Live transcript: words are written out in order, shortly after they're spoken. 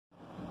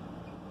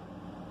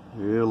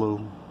Hello,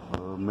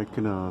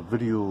 making a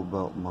video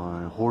about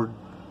my horde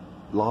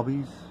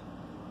lobbies.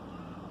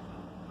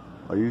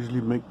 I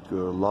usually make a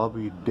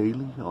lobby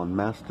daily on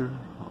master,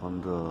 on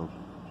the,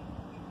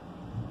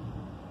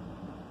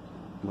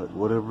 like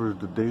whatever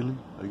the daily,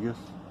 I guess.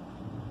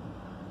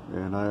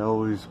 And I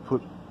always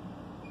put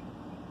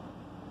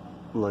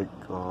like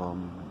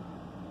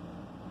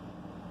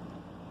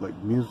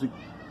music,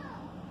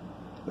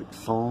 like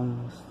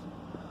songs,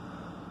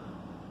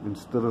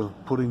 instead of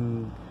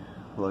putting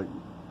like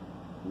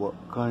what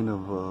kind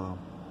of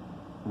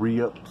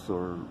re-ups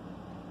or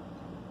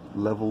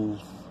levels.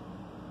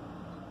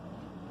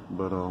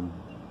 But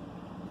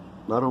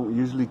I don't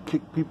usually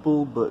kick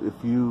people, but if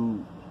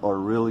you are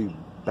really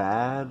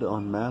bad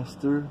on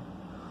master,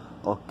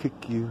 I'll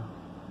kick you.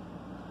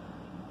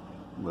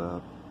 But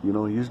you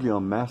know, usually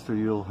on master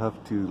you'll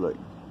have to like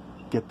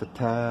get the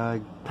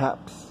tag,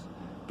 taps,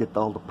 get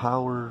all the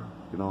power,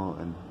 you know,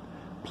 and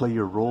play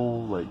your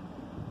role. Like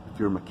if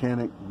you're a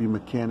mechanic, be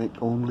mechanic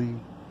only.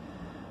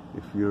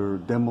 If you're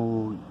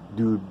demo,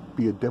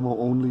 be a demo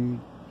only.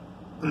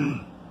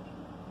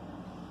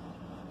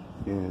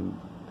 And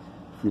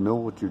if you know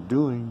what you're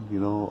doing, you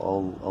know,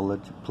 I'll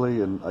let you play.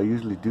 And I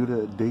usually do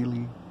that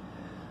daily,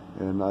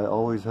 and I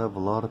always have a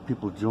lot of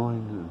people join,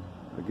 and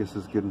I guess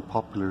it's getting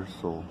popular,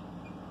 so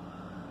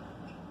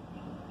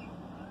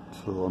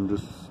I'm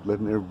just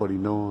letting everybody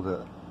know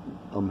that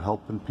I'm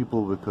helping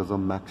people because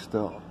I'm maxed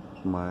out.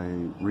 My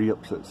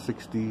re-ups at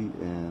 60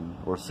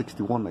 or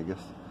 61, I guess,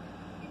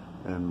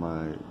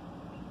 and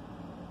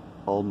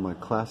all my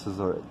classes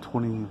are at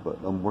 20, but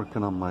I'm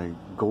working on my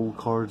gold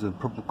cards and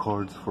purple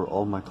cards for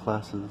all my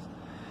classes,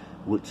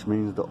 which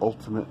means the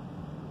ultimate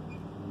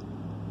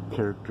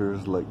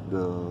characters like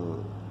the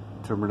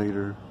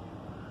Terminator,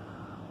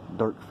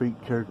 Dark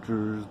Fate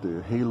characters,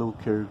 the Halo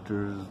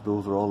characters,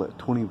 those are all at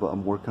 20, but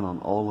I'm working on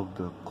all of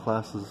the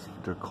classes,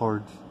 their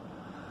cards.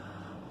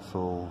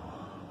 So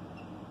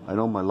I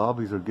know my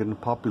lobbies are getting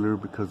popular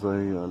because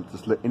I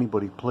just let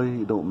anybody play.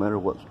 It don't matter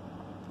what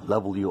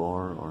level you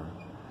are, or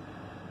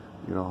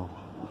you know,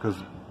 because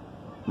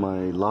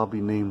my lobby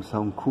names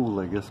sound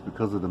cool, I guess,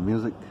 because of the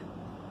music.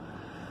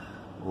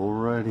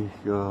 Alrighty,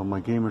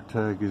 my gamer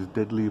tag is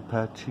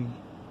DeadlyApache.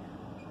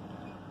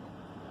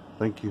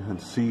 Thank you,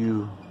 and see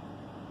you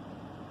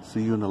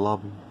in the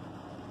lobby.